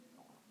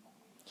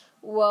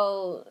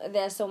Well,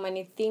 there are so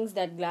many things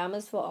that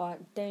glamours for our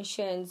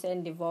attentions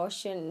and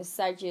devotion,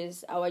 such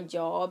as our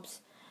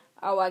jobs,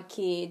 our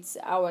kids,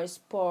 our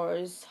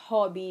sports,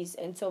 hobbies,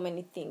 and so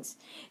many things.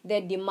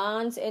 The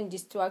demands and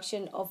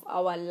distraction of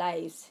our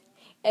lives.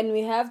 And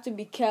we have to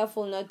be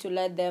careful not to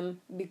let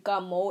them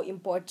become more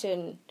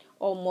important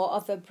or more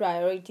of a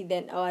priority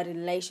than our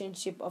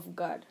relationship of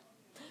God.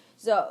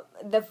 So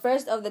the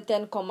first of the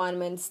Ten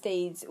Commandments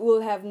states,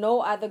 "We'll have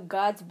no other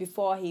gods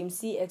before him."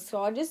 See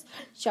Exodus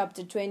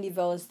chapter 20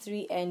 verse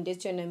 3 and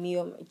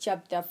Deuteronomy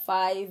chapter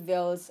 5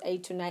 verse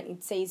 8 to 9.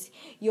 It says,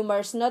 "You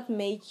must not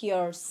make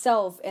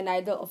yourself an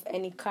idol of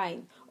any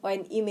kind or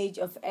an image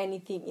of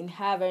anything in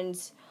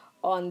heavens,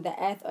 on the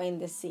earth, or in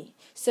the sea.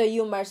 So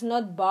you must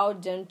not bow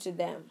down to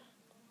them.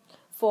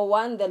 For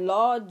one, the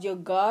Lord your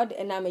God,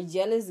 and I'm a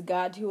jealous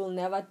God who will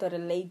never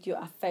tolerate your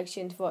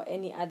affection for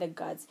any other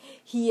gods."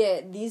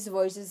 Here, these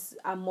verses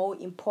are more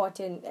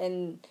important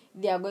and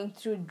they are going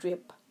through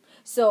drip.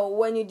 So,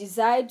 when you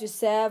decide to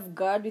serve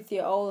God with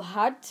your whole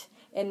heart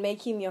and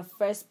make Him your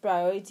first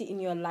priority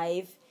in your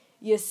life,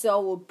 your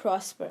soul will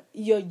prosper,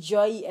 your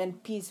joy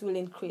and peace will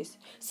increase.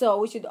 So,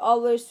 we should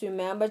always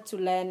remember to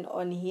lean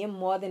on Him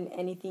more than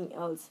anything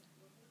else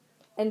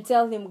and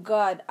tell him,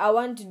 "God, I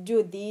want to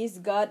do this.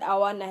 God, I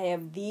want to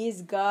have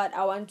this. God,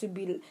 I want to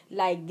be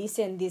like this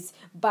and this,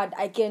 but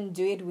I can't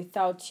do it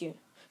without you."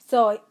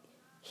 So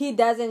he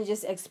doesn't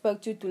just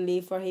expect you to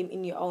live for him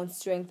in your own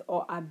strength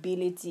or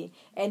ability,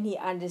 and he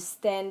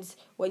understands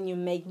when you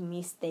make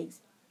mistakes.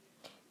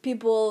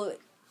 People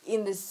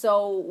in the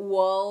soul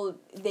world,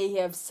 they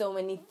have so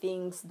many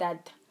things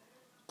that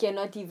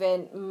cannot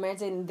even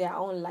matter in their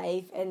own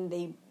life, and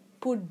they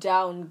put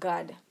down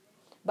God,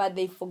 but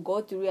they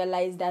forgot to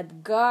realize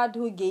that God,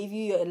 who gave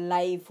you your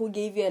life, who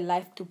gave you a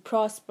life to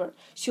prosper,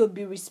 should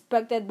be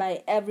respected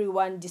by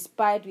everyone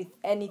despite with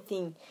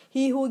anything.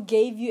 He who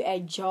gave you a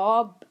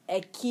job,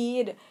 a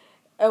kid,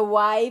 a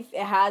wife,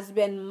 a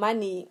husband,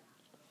 money,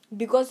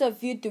 because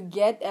of you to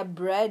get a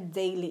bread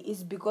daily,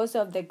 is because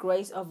of the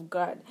grace of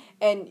God,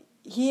 and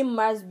he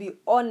must be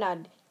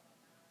honored.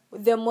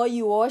 The more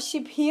you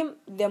worship him,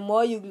 the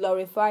more you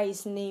glorify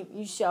his name,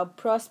 you shall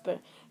prosper,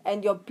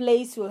 and your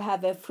place will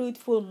have a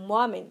fruitful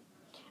moment.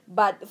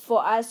 But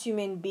for us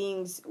human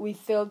beings, we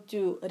fail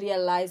to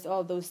realize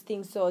all those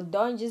things. So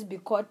don't just be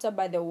caught up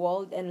by the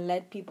world and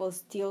let people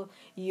steal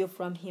you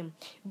from him.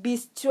 Be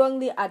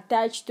strongly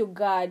attached to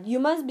God. You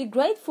must be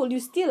grateful you're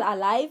still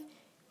alive.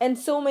 And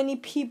so many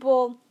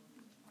people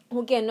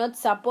who cannot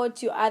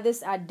support you,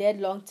 others are dead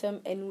long term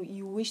and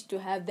you wish to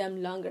have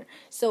them longer.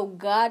 So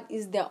God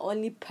is the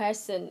only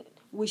person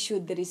we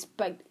should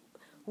respect.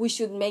 We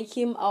should make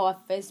him our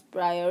first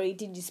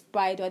priority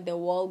despite what the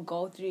world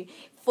go through.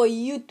 For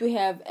you to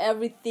have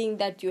everything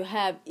that you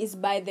have is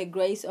by the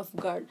grace of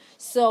God.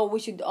 So we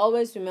should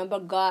always remember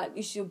God.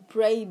 You should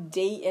pray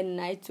day and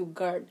night to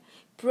God.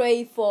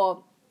 Pray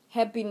for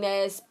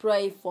happiness,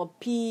 pray for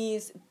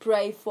peace,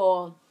 pray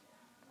for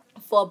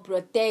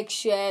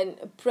protection,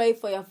 pray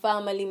for your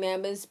family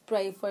members,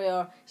 pray for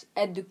your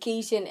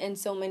education, and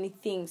so many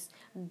things.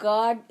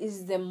 God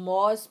is the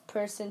most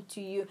person to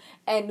you,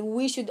 and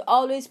we should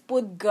always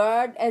put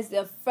God as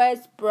the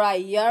first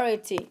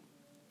priority.